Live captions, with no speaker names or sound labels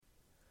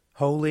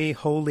Holy,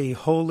 holy,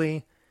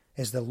 holy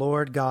is the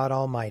Lord God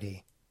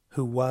Almighty,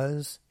 who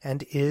was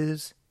and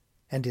is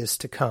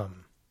to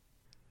come.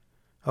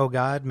 O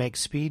God, make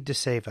speed to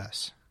save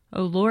us.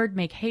 O Lord,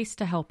 make haste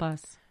to help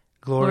us.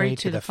 Glory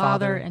to the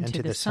Father, and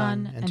to the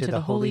Son, and to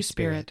the Holy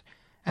Spirit,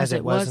 as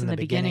it was in the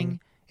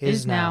beginning,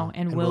 is now,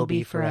 and will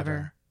be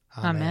forever.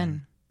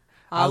 Amen.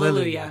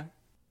 Alleluia.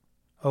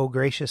 O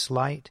gracious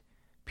light,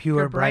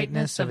 pure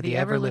brightness of the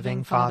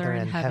ever-living Father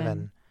in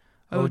heaven,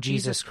 O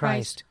Jesus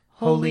Christ,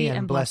 holy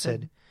and blessed,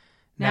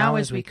 now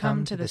as we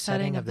come to the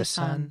setting of the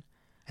sun,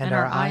 and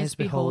our eyes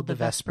behold the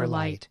vesper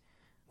light,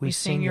 we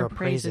sing your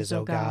praises,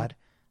 O God,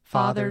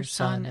 Father,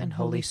 Son, and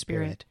Holy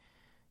Spirit.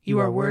 You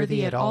are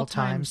worthy at all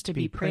times to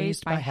be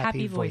praised by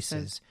happy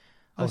voices,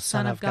 O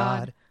Son of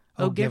God,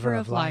 O Giver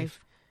of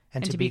life,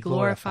 and to be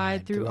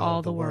glorified through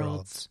all the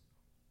worlds.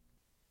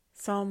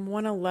 Psalm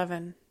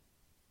 111.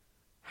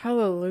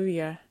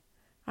 Hallelujah!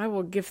 I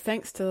will give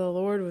thanks to the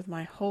Lord with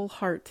my whole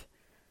heart,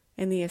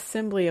 in the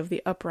assembly of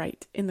the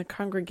upright, in the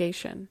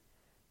congregation.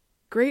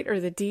 Great are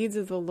the deeds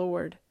of the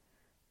Lord.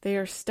 They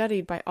are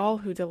studied by all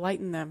who delight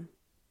in them.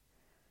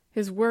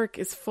 His work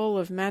is full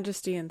of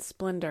majesty and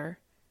splendor,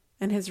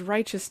 and his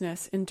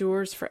righteousness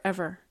endures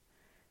forever.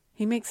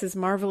 He makes his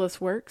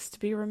marvelous works to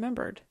be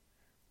remembered.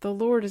 The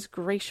Lord is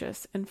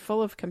gracious and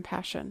full of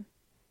compassion.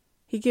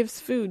 He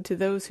gives food to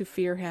those who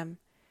fear him.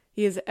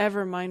 He is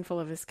ever mindful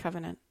of his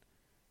covenant.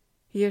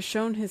 He has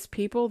shown his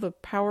people the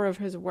power of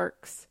his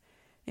works,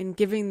 in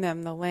giving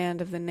them the land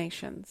of the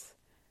nations.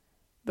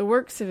 The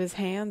works of his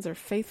hands are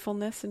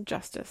faithfulness and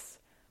justice.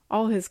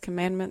 All his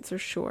commandments are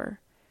sure.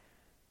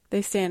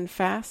 They stand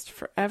fast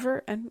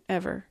forever and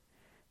ever,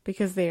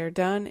 because they are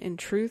done in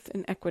truth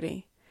and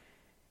equity.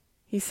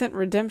 He sent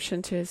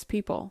redemption to his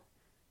people.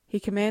 He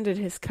commanded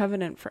his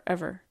covenant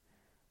forever.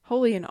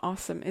 Holy and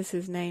awesome is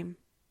his name.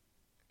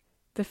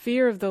 The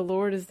fear of the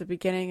Lord is the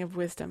beginning of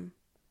wisdom.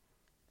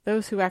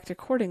 Those who act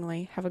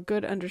accordingly have a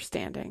good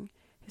understanding.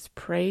 His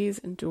praise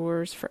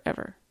endures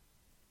forever.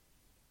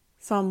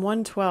 Psalm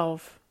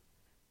 112.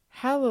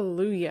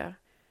 Hallelujah!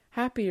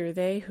 Happy are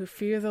they who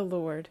fear the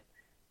Lord,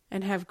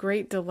 and have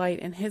great delight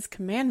in his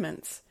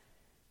commandments.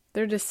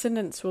 Their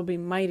descendants will be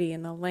mighty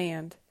in the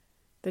land.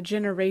 The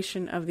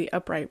generation of the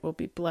upright will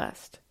be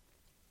blessed.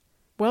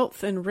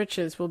 Wealth and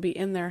riches will be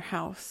in their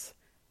house,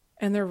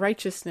 and their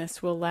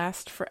righteousness will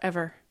last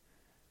forever.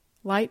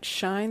 Light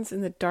shines in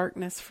the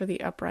darkness for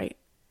the upright.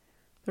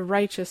 The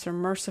righteous are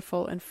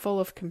merciful and full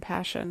of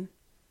compassion.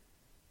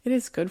 It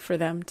is good for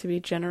them to be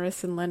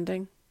generous in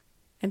lending,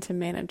 and to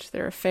manage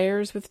their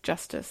affairs with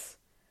justice,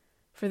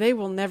 for they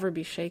will never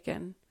be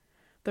shaken.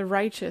 The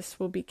righteous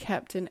will be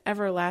kept in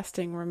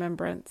everlasting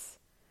remembrance.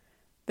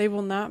 They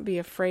will not be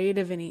afraid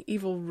of any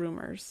evil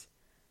rumors.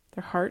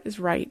 Their heart is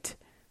right.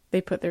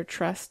 They put their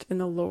trust in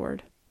the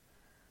Lord.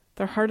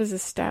 Their heart is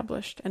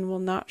established and will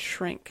not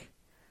shrink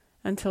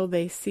until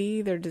they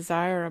see their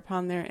desire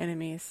upon their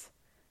enemies.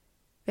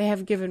 They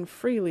have given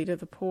freely to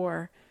the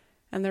poor,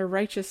 and their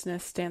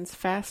righteousness stands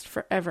fast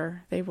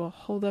forever. They will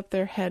hold up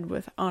their head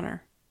with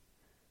honor.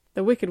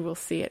 The wicked will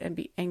see it and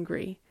be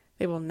angry.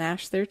 They will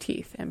gnash their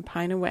teeth and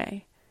pine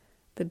away.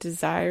 The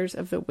desires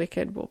of the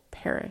wicked will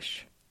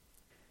perish.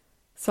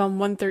 Psalm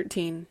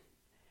 113.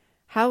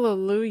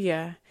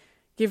 Hallelujah!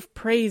 Give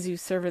praise, you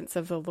servants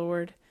of the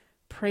Lord.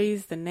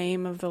 Praise the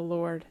name of the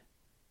Lord.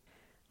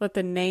 Let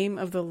the name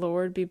of the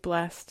Lord be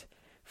blessed,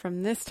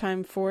 from this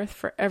time forth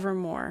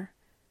forevermore.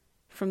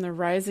 From the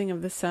rising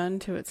of the sun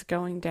to its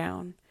going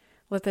down,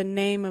 let the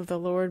name of the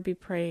Lord be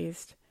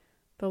praised.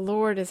 The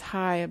Lord is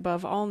high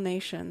above all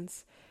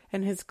nations,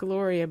 and his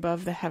glory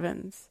above the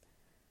heavens.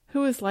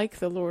 Who is like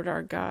the Lord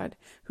our God,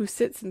 who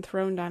sits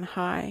enthroned on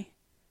high,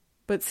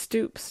 but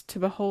stoops to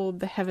behold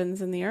the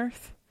heavens and the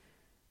earth?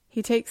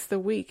 He takes the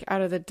weak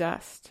out of the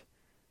dust,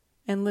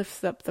 and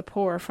lifts up the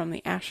poor from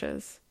the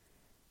ashes.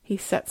 He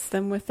sets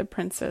them with the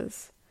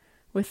princes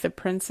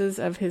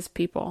of his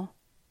people.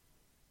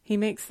 He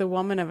makes the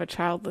woman of a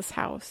childless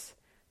house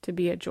to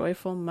be a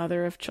joyful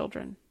mother of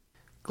children.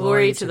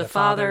 Glory to the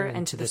Father,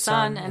 and to the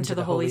Son, and to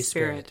the Holy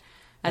Spirit,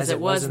 as it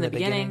was in the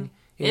beginning,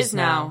 is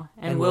now,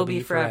 and will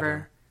be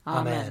forever.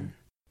 Amen.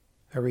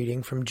 A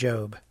reading from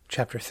Job,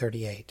 chapter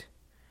 38.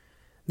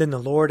 Then the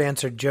Lord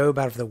answered Job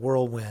out of the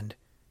whirlwind.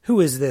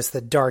 Who is this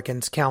that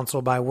darkens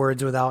counsel by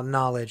words without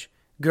knowledge?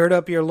 Gird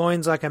up your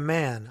loins like a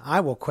man. I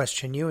will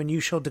question you, and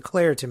you shall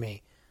declare to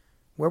me.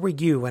 Where were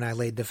you when I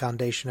laid the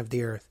foundation of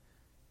the earth?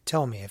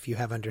 Tell me, if you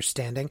have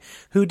understanding,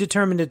 who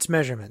determined its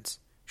measurements?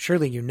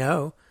 Surely you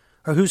know.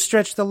 Or who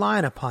stretched the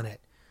line upon it?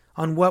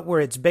 On what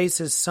were its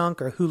bases sunk,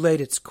 or who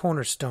laid its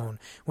cornerstone,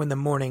 when the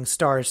morning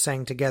stars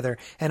sang together,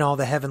 and all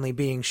the heavenly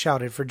beings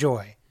shouted for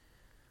joy?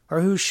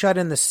 Or who shut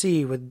in the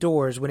sea with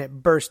doors when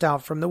it burst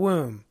out from the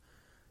womb?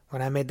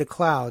 When I made the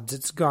clouds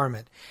its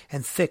garment,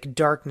 and thick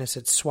darkness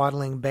its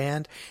swaddling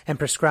band, and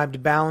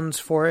prescribed bounds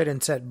for it,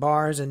 and set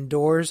bars and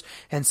doors,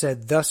 and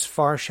said, Thus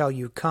far shall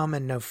you come,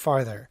 and no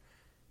farther,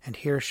 and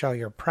here shall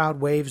your proud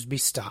waves be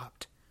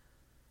stopped.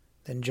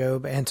 Then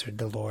Job answered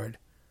the Lord,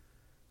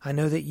 I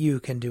know that you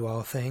can do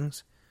all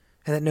things,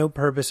 and that no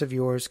purpose of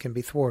yours can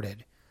be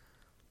thwarted.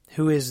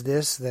 Who is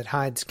this that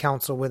hides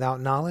counsel without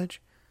knowledge?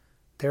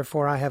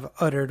 Therefore I have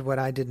uttered what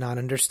I did not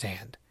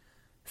understand,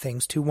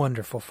 things too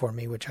wonderful for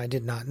me which I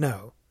did not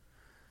know.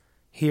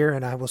 Hear,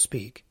 and I will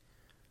speak.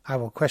 I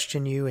will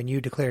question you, and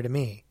you declare to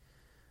me.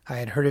 I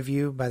had heard of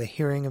you by the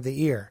hearing of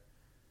the ear,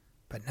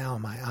 but now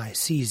my eye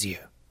sees you.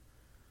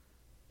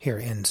 Here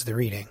ends the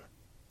reading.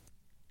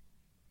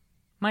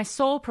 My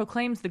soul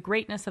proclaims the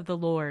greatness of the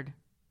Lord.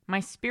 My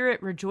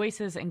spirit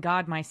rejoices in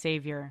God my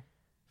Savior.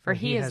 For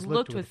he has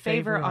looked with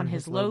favor on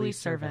his lowly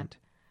servant.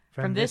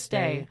 From this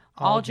day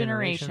all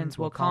generations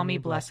will call me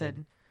blessed.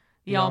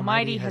 The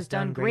Almighty has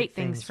done great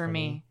things for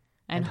me,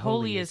 and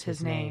holy is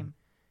his name.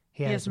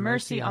 He has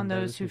mercy on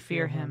those who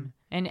fear him,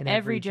 in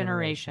every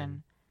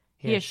generation.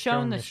 He has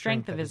shown the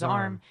strength of his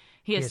arm.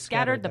 He has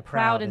scattered the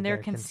proud in their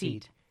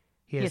conceit.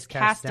 He has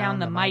cast down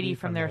the mighty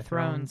from their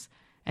thrones,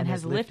 and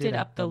has lifted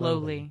up the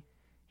lowly.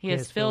 He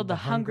has filled the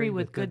hungry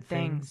with good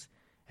things,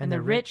 and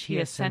the rich he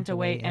has sent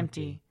away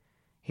empty.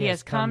 He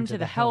has come to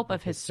the help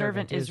of his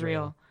servant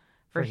Israel,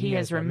 for he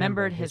has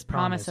remembered his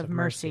promise of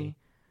mercy,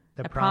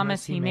 the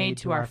promise he made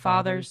to our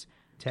fathers,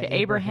 to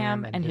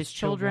Abraham and his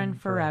children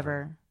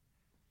forever.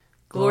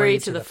 Glory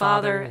to the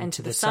Father, and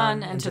to the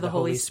Son, and to the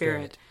Holy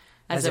Spirit,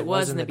 as it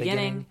was in the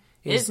beginning,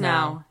 is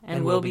now,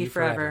 and will be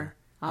forever.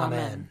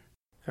 Amen.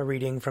 A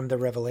reading from the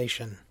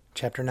Revelation,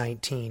 chapter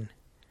 19.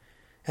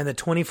 And the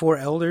 24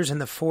 elders and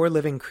the 4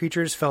 living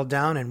creatures fell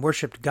down and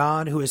worshipped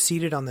God, who is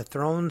seated on the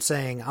throne,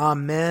 saying,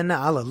 Amen,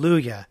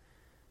 Alleluia.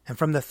 And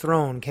from the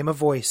throne came a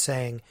voice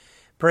saying,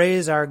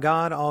 Praise our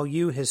God, all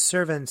you his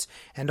servants,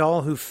 and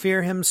all who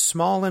fear him,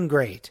 small and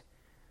great.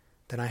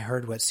 Then I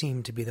heard what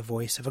seemed to be the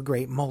voice of a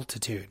great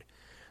multitude,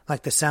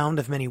 like the sound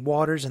of many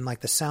waters, and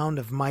like the sound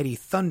of mighty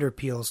thunder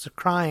peals,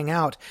 crying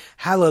out,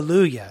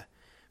 Hallelujah!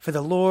 For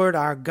the Lord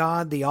our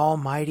God, the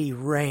Almighty,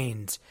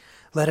 reigns.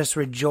 Let us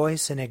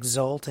rejoice and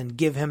exult and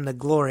give him the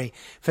glory,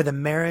 for the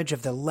marriage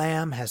of the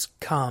Lamb has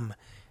come,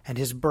 and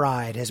his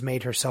bride has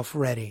made herself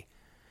ready.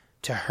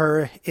 To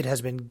her it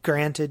has been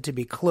granted to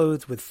be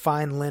clothed with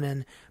fine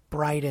linen,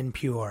 bright and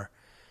pure,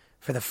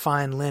 for the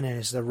fine linen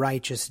is the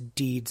righteous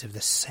deeds of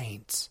the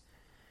saints.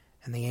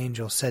 And the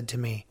angel said to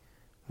me,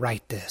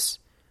 Write this,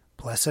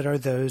 Blessed are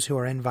those who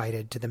are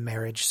invited to the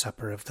marriage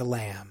supper of the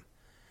Lamb.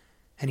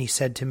 And he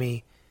said to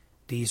me,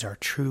 These are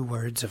true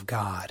words of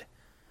God.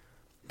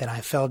 Then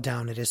I fell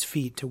down at his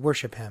feet to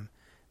worship him.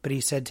 But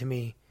he said to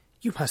me,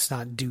 You must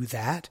not do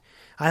that.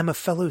 I am a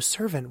fellow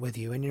servant with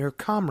you and your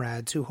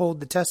comrades who hold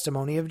the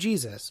testimony of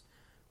Jesus.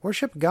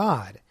 Worship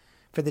God,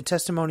 for the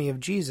testimony of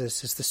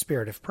Jesus is the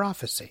spirit of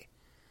prophecy.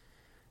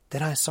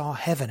 Then I saw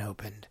heaven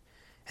opened,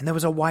 and there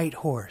was a white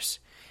horse.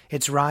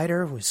 Its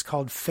rider was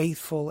called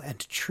Faithful and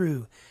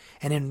True,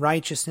 and in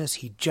righteousness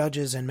he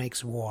judges and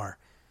makes war.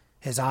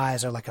 His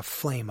eyes are like a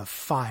flame of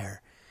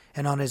fire,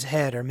 and on his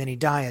head are many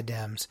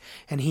diadems,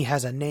 and he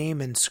has a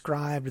name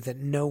inscribed that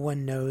no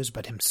one knows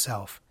but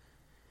himself.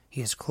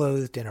 He is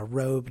clothed in a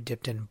robe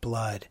dipped in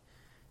blood,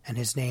 and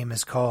his name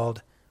is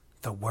called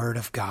the Word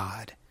of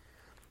God.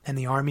 And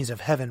the armies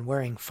of heaven,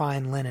 wearing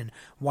fine linen,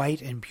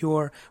 white and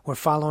pure, were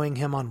following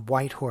him on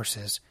white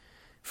horses.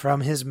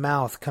 From his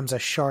mouth comes a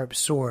sharp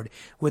sword,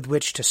 with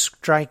which to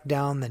strike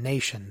down the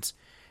nations,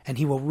 and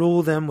he will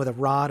rule them with a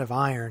rod of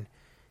iron.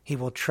 He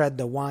will tread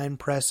the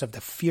winepress of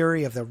the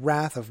fury of the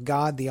wrath of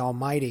God the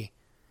Almighty.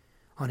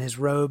 On his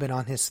robe and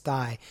on his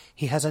thigh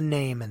he has a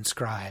name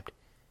inscribed,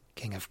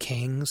 King of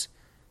Kings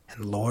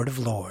and Lord of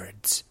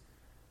Lords.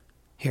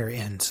 Here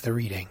ends the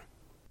reading.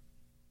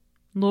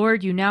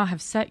 Lord, you now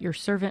have set your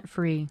servant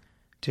free,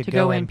 to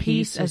go in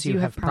peace as you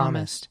have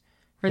promised.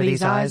 For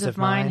these eyes of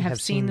mine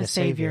have seen the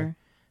Savior,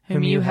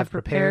 whom you have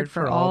prepared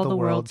for all the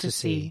world to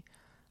see,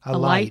 a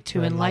light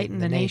to enlighten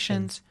the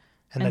nations,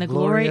 and the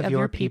glory of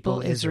your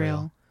people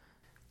Israel.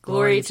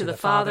 Glory to the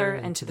Father,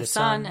 and to the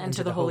Son, and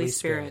to the Holy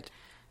Spirit,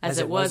 as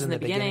it was in the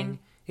beginning,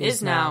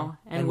 is now,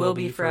 and will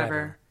be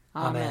forever.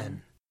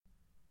 Amen.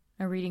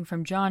 A reading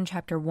from John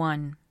chapter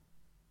 1.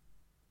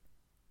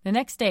 The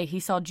next day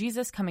he saw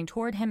Jesus coming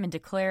toward him and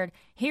declared,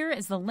 Here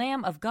is the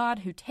Lamb of God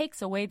who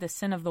takes away the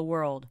sin of the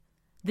world.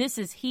 This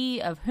is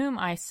he of whom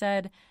I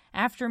said,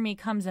 After me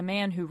comes a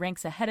man who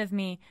ranks ahead of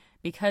me,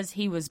 because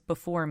he was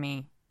before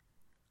me.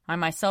 I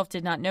myself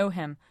did not know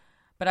him,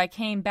 but I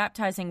came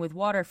baptizing with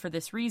water for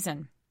this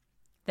reason,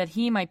 that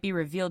he might be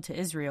revealed to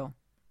Israel.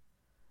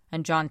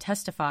 And John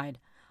testified,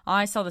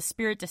 I saw the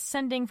Spirit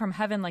descending from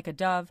heaven like a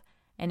dove,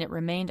 and it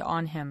remained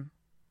on him.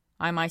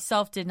 I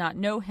myself did not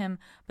know him,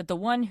 but the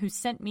one who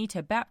sent me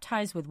to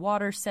baptize with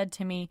water said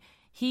to me,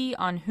 He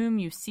on whom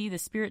you see the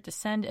Spirit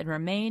descend and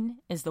remain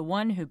is the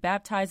one who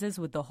baptizes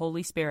with the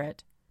Holy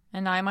Spirit.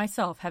 And I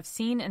myself have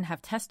seen and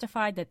have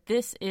testified that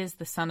this is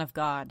the Son of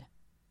God.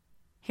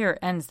 Here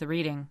ends the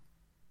reading.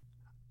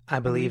 I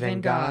believe in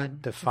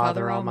God, the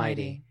Father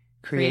Almighty,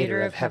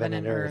 creator of heaven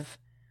and earth.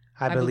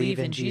 I believe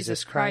in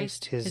Jesus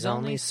Christ, his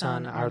only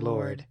Son, our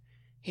Lord.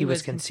 He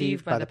was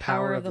conceived by the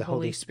power of the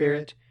Holy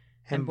Spirit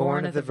and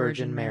born of the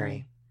Virgin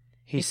Mary.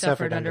 He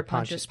suffered under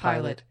Pontius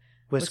Pilate,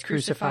 was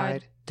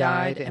crucified,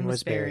 died, and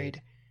was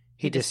buried.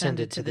 He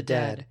descended to the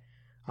dead.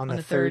 On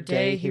the third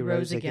day he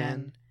rose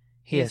again.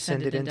 He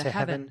ascended into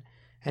heaven,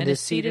 and is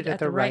seated at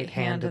the right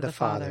hand of the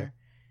Father.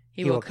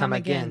 He will come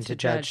again to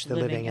judge the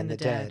living and the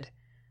dead.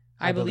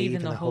 I believe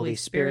in the Holy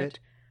Spirit,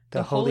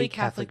 the Holy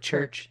Catholic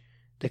Church,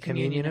 the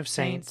communion of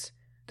saints,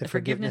 the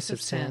forgiveness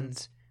of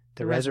sins,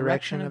 the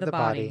resurrection of the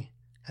body,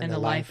 and the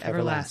life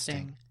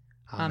everlasting.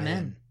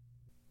 Amen.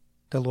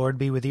 The Lord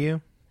be with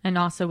you. And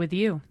also with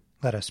you.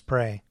 Let us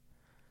pray.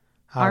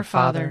 Our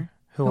Father,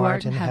 who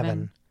art in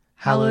heaven,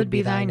 hallowed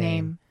be thy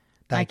name.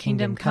 Thy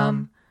kingdom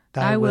come,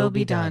 thy will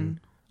be done,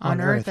 on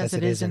earth as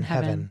it is in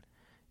heaven.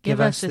 Give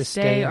us this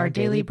day our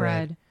daily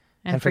bread,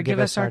 and forgive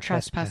us our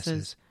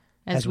trespasses,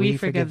 as we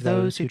forgive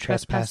those who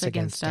trespass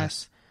against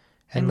us.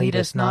 And lead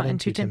us not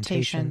into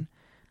temptation,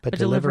 but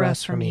deliver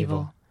us from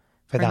evil.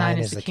 For thine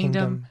is the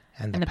kingdom,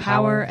 and the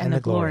power, and the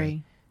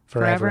glory,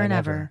 forever and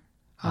ever.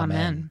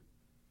 Amen.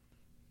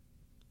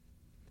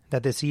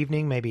 That this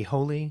evening may be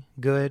holy,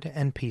 good,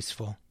 and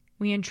peaceful.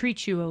 We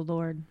entreat you, O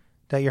Lord.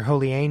 That your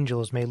holy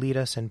angels may lead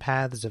us in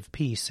paths of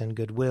peace and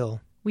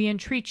goodwill. We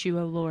entreat you,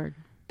 O Lord.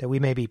 That we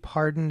may be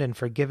pardoned and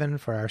forgiven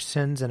for our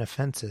sins and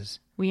offenses.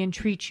 We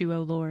entreat you,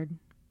 O Lord.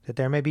 That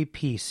there may be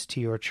peace to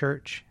your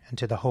church and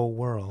to the whole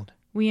world.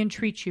 We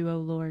entreat you, O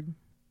Lord.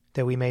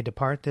 That we may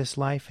depart this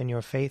life in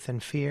your faith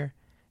and fear,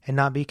 and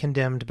not be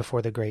condemned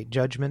before the great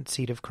judgment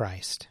seat of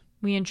Christ.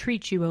 We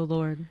entreat you, O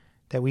Lord.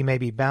 That we may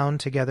be bound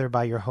together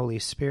by your Holy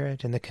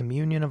Spirit in the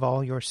communion of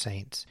all your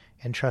saints,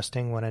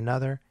 entrusting one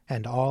another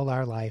and all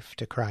our life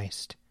to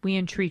Christ. We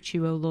entreat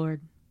you, O Lord.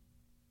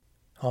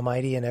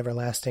 Almighty and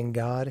everlasting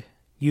God,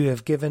 you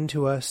have given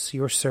to us,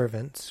 your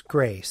servants,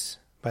 grace,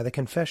 by the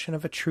confession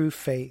of a true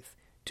faith,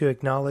 to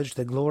acknowledge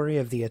the glory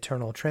of the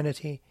eternal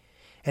Trinity,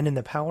 and in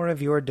the power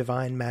of your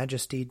divine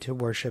majesty to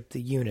worship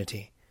the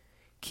unity.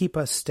 Keep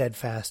us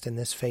steadfast in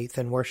this faith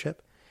and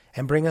worship,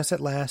 and bring us at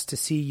last to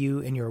see you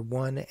in your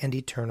one and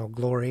eternal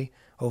glory,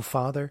 O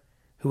Father,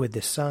 who with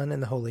the Son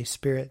and the Holy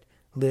Spirit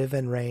live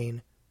and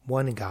reign,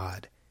 one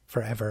God,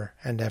 forever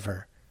and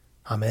ever.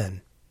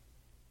 Amen.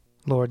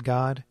 Lord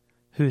God,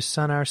 whose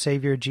Son, our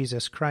Savior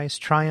Jesus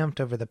Christ,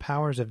 triumphed over the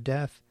powers of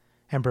death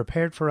and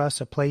prepared for us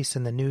a place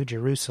in the New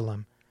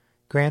Jerusalem,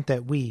 grant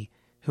that we,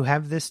 who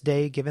have this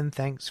day given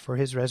thanks for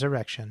his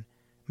resurrection,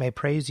 may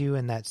praise you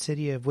in that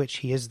city of which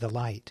he is the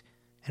light,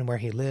 and where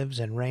he lives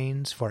and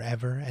reigns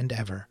forever and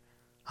ever.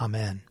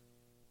 Amen.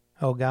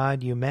 O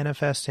God, you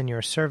manifest in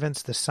your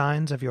servants the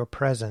signs of your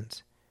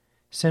presence.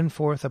 Send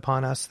forth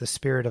upon us the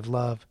Spirit of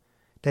love,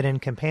 that in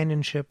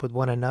companionship with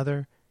one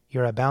another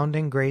your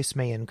abounding grace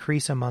may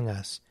increase among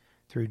us,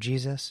 through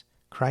Jesus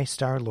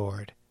Christ our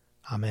Lord.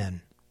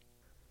 Amen.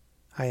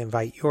 I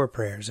invite your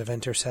prayers of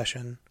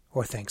intercession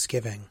or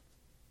thanksgiving.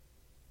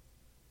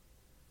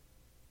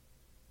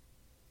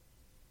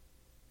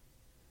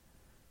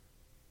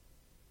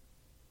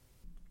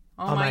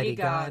 Almighty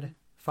God,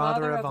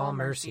 Father of all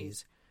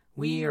mercies,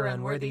 we, your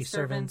unworthy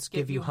servants,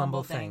 give you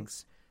humble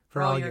thanks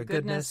for all your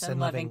goodness and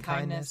loving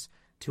kindness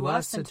to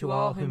us and to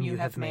all whom you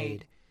have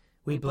made.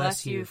 We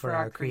bless you for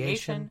our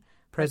creation,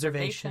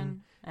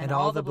 preservation, and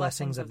all the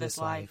blessings of this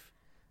life,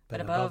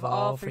 but above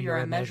all for your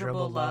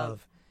immeasurable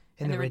love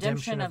in the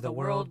redemption of the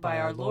world by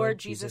our Lord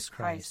Jesus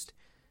Christ,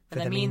 for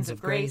the means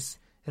of grace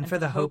and for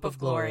the hope of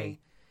glory.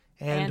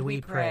 And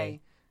we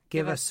pray,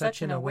 give us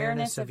such an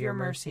awareness of your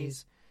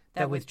mercies,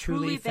 that with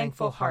truly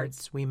thankful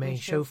hearts we may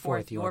show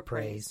forth your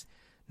praise,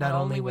 not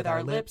only with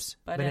our lips,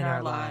 but in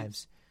our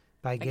lives,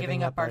 by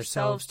giving up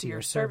ourselves to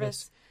your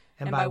service,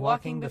 and by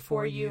walking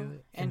before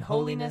you in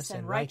holiness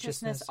and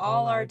righteousness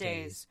all our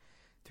days,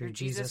 through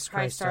Jesus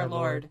Christ our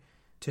Lord,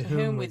 to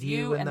whom with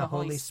you and the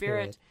Holy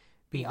Spirit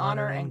be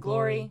honor and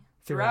glory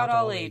throughout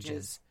all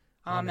ages.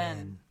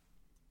 Amen.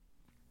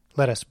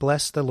 Let us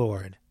bless the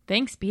Lord.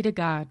 Thanks be to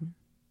God.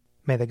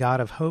 May the God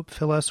of hope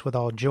fill us with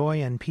all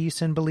joy and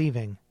peace in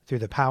believing, through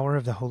the power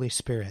of the Holy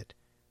Spirit.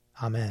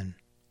 Amen.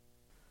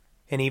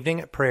 An Evening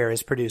at Prayer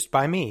is produced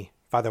by me,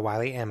 Father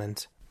Wiley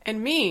Ammons.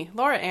 And me,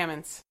 Laura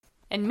Ammons.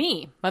 And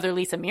me, Mother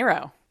Lisa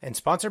Miro. And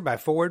sponsored by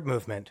Forward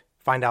Movement.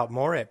 Find out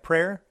more at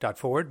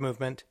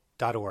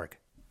prayer.forwardmovement.org.